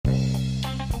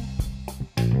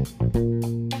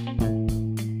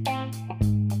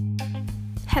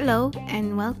Hello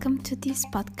and welcome to this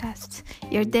podcast,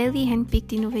 your daily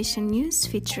handpicked innovation news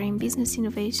featuring business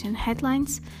innovation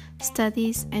headlines,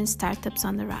 studies, and startups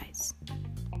on the rise.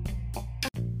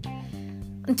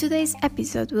 On today's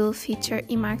episode, we'll feature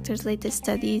eMarketer's latest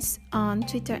studies on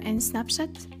Twitter and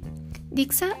Snapchat,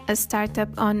 Dixa, a startup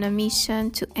on a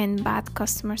mission to end bad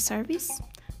customer service,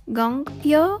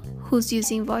 Gong.io, who's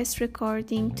using voice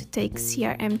recording to take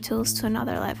CRM tools to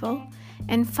another level,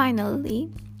 and finally,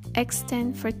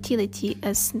 Fertility,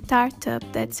 a startup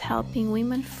that's helping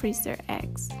women freeze their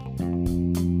eggs.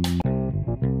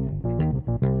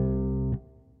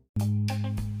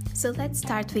 So let's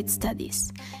start with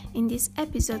studies. In this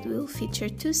episode, we'll feature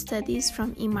two studies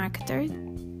from eMarketer.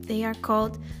 They are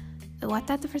called What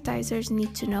Advertisers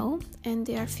Need to Know, and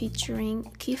they are featuring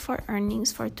Q4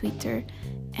 earnings for Twitter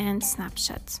and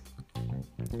Snapchat.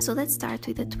 So let's start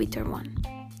with the Twitter one.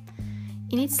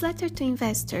 In its letter to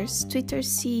investors, Twitter's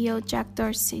CEO Jack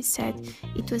Dorsey said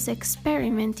it was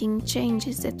experimenting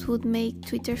changes that would make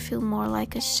Twitter feel more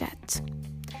like a chat.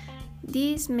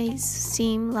 This may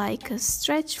seem like a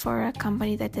stretch for a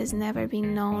company that has never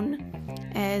been known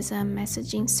as a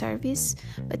messaging service,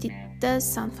 but it does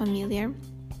sound familiar.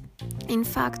 In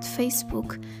fact,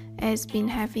 Facebook has been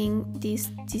having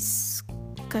these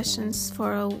discussions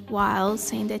for a while,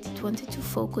 saying that it wanted to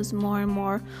focus more and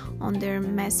more on their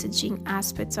messaging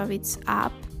aspects of its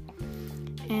app.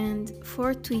 And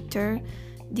for Twitter,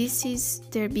 this is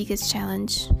their biggest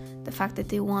challenge, the fact that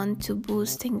they want to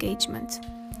boost engagement.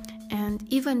 And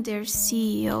even their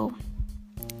CEO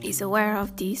is aware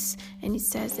of this, and it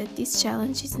says that this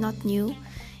challenge is not new.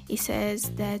 He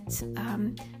says that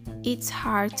it's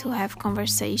hard to have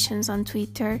conversations on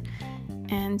Twitter,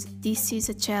 and this is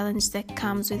a challenge that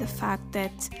comes with the fact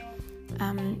that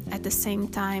at the same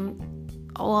time,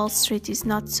 Wall Street is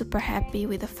not super happy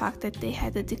with the fact that they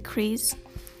had a decrease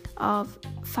of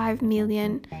 5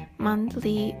 million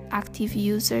monthly active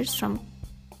users from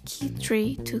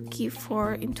Q3 to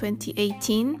Q4 in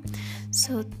 2018.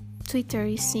 So Twitter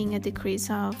is seeing a decrease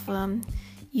of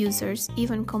users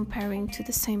even comparing to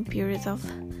the same period of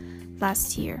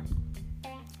last year.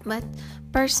 But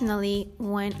personally,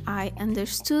 when I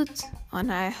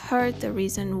heard the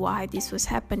reason why this was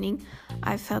happening,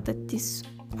 I felt that this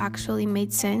actually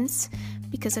made sense,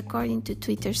 because according to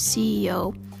Twitter's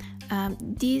CEO,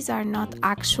 these are not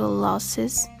actual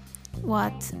losses.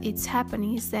 What is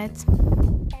happening is that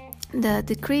the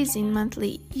decrease in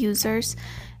monthly users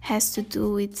has to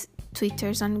do with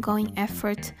Twitter's ongoing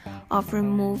effort of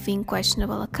removing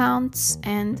questionable accounts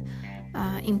and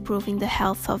improving the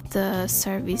health of the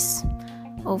service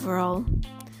overall.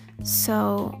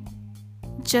 So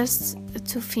just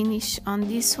to finish on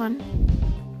this one,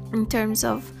 in terms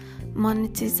of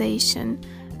monetization,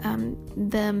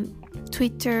 the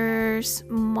Twitter's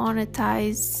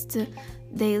monetized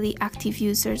daily active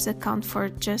users account for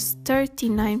just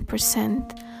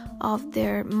 39% of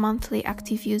their monthly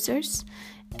active users,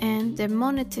 and the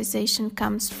monetization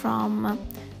comes from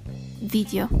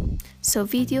video. So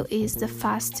video is the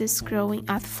fastest growing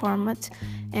ad format,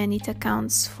 and it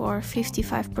accounts for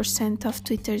 55% of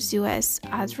Twitter's US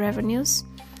ad revenues,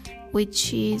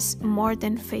 which is more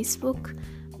than Facebook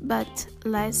but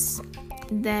less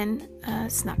than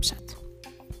Snapchat.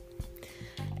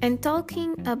 And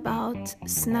talking about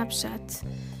Snapchat,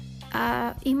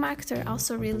 eMarketer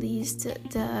also released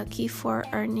the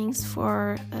Q4 earnings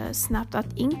for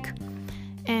Snap.Inc.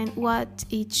 And what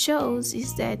it shows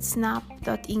is that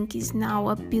Snap.Inc. is now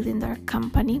a billion-dollar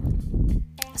company.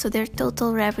 So their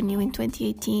total revenue in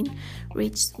 2018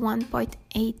 reached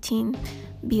 $1.18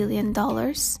 billion,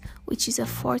 which is a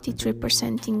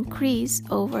 43% increase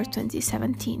over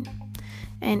 2017.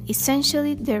 And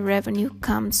essentially, their revenue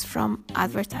comes from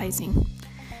advertising.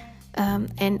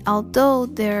 And although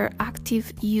their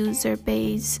active user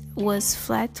base was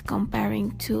flat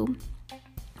comparing to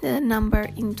the number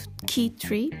in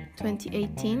Q3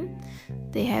 2018,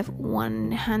 they have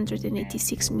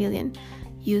 186 million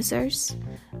users.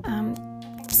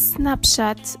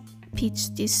 Snapchat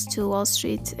pitched this to Wall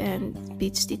Street and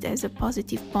pitched it as a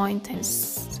positive point, and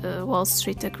Wall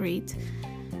Street agreed.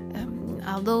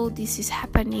 Although this is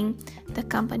happening, the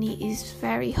company is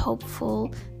very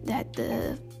hopeful that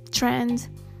the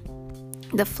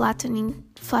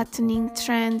flattening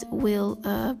trend will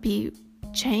be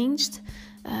changed,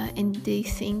 and they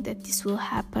think that this will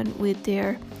happen with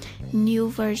their new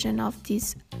version of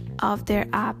their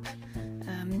app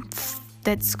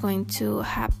that's going to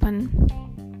happen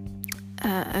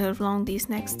along this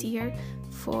next year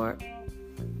for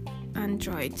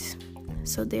Android.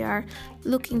 So they are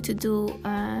looking to do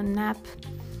an app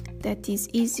that is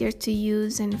easier to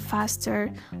use and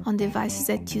faster on devices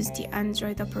that use the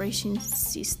Android operating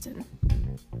system.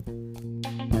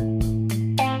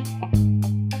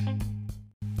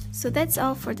 So that's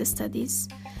all for the studies.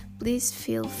 Please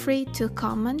feel free to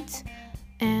comment.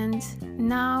 And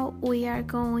now we are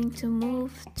going to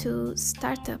move to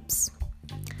startups.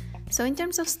 So in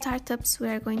terms of startups, we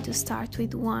are going to start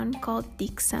with one called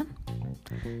Dixa.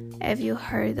 Have you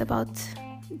heard about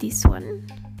this one?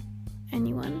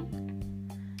 Anyone?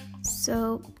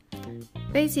 So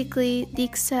basically,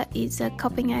 Dixa is a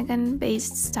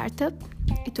Copenhagen-based startup.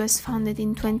 It was founded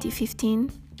in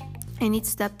 2015 and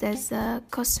it's dubbed as a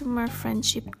customer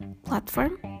friendship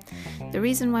platform. The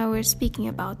reason why we're speaking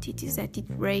about it is that it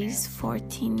raised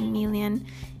 $14 million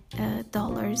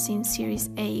in Series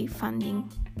A funding.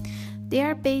 They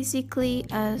are basically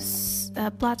a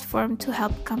platform to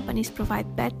help companies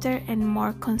provide better and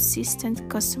more consistent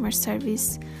customer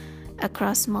service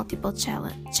across multiple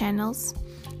channels.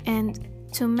 And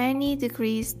to many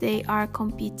degrees, they are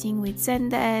competing with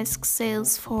Zendesk,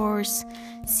 Salesforce,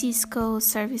 Cisco,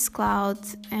 Service Cloud,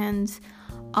 and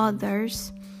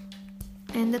others.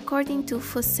 And according to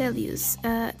Fosselius,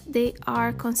 they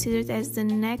are considered as the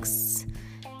next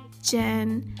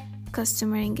gen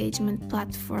customer engagement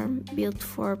platform built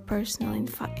for personal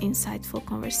insightful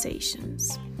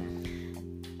conversations.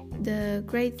 The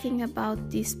great thing about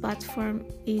this platform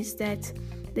is that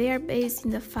they are based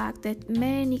in the fact that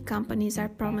many companies are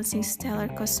promising stellar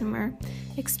customer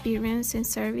experience and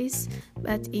service,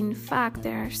 but in fact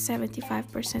there are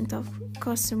 75% of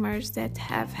customers that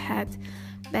have had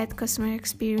bad customer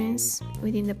experience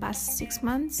within the past 6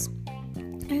 months,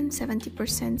 and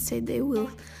 70% say they will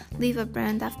leave a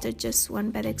brand after just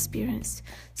one bad experience.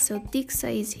 So Dixa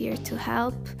is here to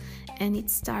help, and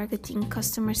it's targeting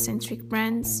customer-centric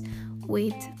brands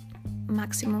with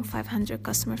maximum 500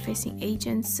 customer-facing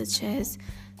agents, such as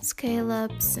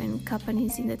scale-ups and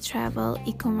companies in the travel,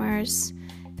 e-commerce,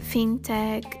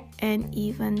 fintech, and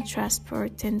even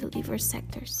transport and delivery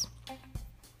sectors.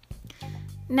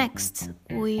 Next,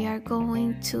 we are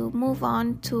going to move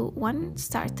on to one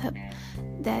startup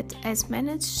that has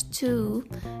managed to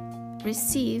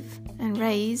receive and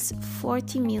raise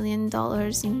 $40 million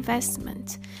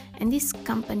investment. And this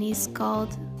company is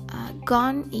called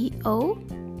Gong.io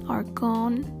or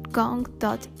Gong.io.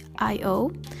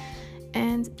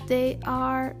 And they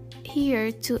are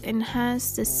here to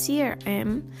enhance the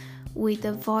CRM with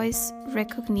the voice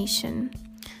recognition.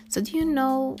 So do you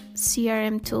know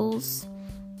CRM tools?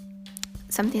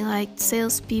 Something like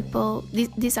salespeople,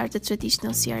 these are the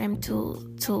traditional CRM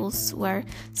tools where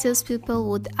salespeople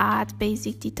would add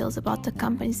basic details about the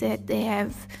companies that they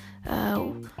have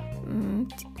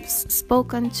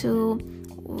spoken to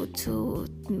with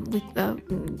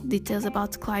details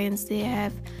about clients they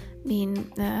have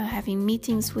been having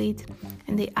meetings with,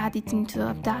 and they add it into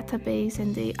a database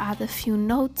and they add a few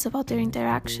notes about their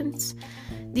interactions.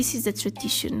 This is the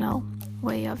traditional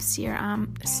way of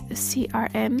CRM,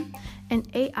 and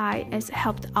AI has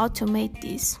helped automate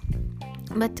this.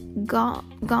 But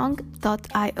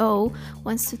Gong.io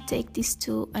wants to take this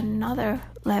to another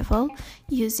level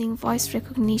using voice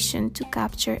recognition to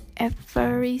capture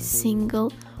every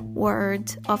single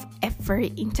word of every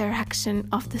interaction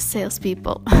of the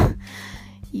salespeople.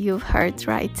 You've heard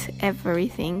right,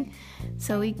 everything.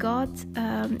 So we got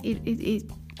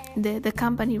the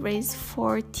company raised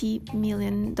 $40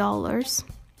 million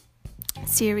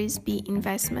Series B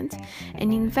investment,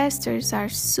 and investors are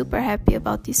super happy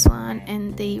about this one,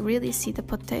 and they really see the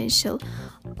potential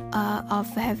of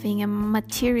having a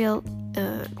material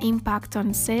impact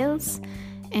on sales,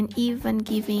 and even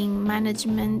giving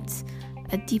management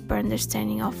a deeper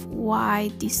understanding of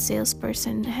why this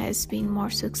salesperson has been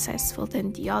more successful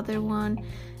than the other one.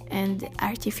 And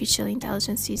artificial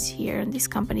intelligence is here in this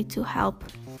company to help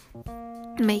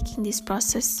making this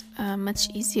process much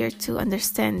easier to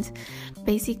understand.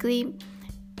 Basically,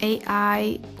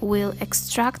 AI will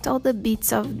extract all the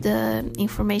bits of the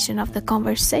information of the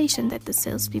conversation that the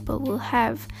salespeople will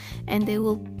have, and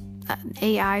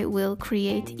AI will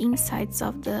create insights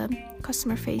of the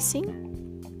customer facing.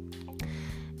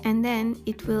 And then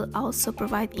it will also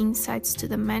provide insights to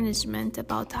the management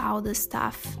about how the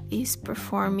staff is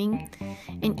performing,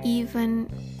 and even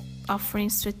offering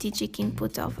strategic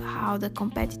input of how the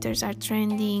competitors are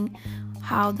trending,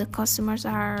 how the customers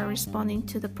are responding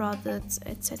to the products,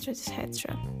 etc.,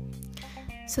 etc.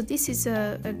 So this is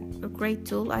a great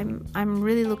tool. I'm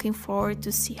really looking forward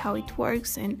to see how it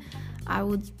works, and I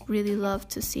would really love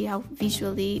to see how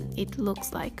visually it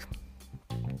looks like.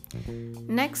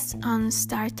 Next, on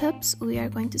startups, we are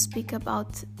going to speak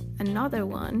about another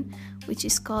one, which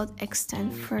is called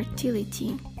Extend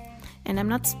Fertility. And I'm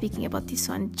not speaking about this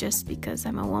one just because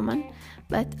I'm a woman,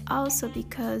 but also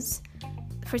because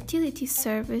fertility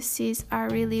services are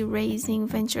really raising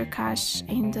venture cash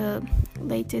in the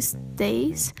latest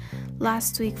days.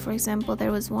 Last week, for example,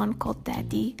 there was one called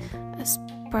Daddy, a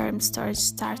sperm storage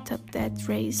startup that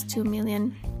raised $2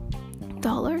 million.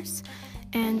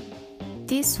 And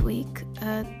this week,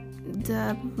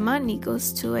 the money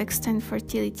goes to Extend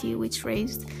Fertility, which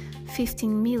raised $15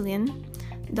 million.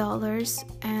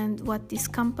 And what this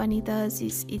company does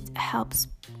is it helps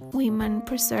women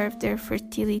preserve their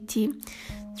fertility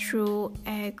through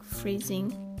egg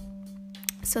freezing.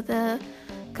 So the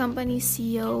company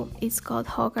CEO is called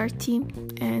Hogarty,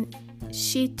 and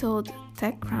she told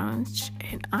TechCrunch,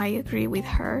 and I agree with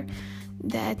her,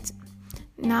 that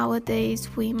nowadays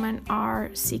women are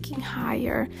seeking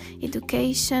higher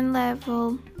education,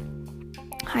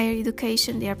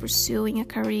 they are pursuing a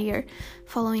career,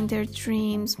 following their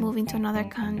dreams, moving to another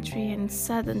country, and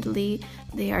suddenly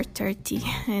they are 30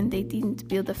 and they didn't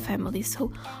build a family.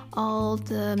 So all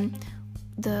the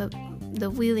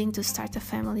willing to start a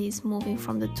family is moving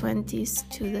from the 20s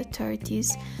to the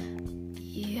 30s.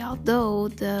 Although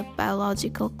the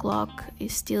biological clock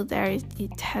is still there,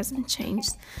 it hasn't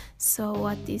changed. So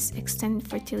what this Extend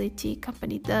Fertility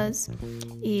company does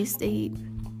is they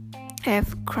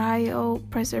have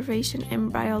cryopreservation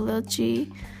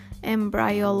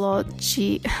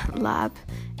embryology lab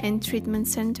and treatment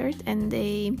centered, and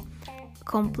they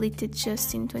completed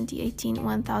just in 2018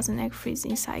 1,000 egg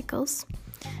freezing cycles.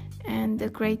 And the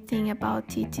great thing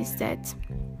about it is that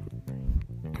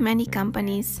many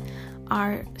companies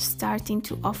are starting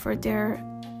to offer their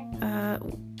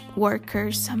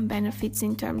workers some benefits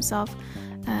in terms of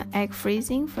egg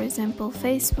freezing. For example,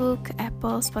 Facebook,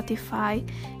 Apple, Spotify,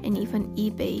 and even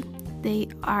eBay, they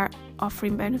are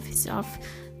offering benefits of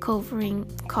covering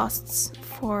costs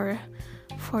for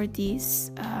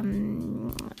this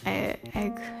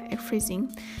egg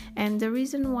freezing. And the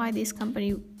reason why this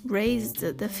company raised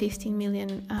the $15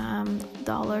 million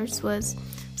was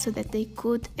so that they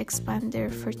could expand their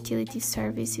fertility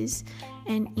services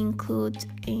and include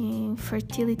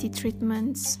fertility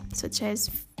treatments such as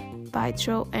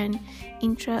vitro and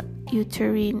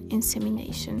intrauterine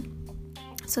insemination.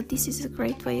 So this is a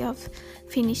great way of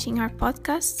finishing our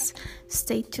podcasts.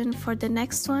 Stay tuned for the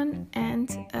next one, and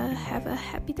have a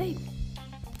happy day.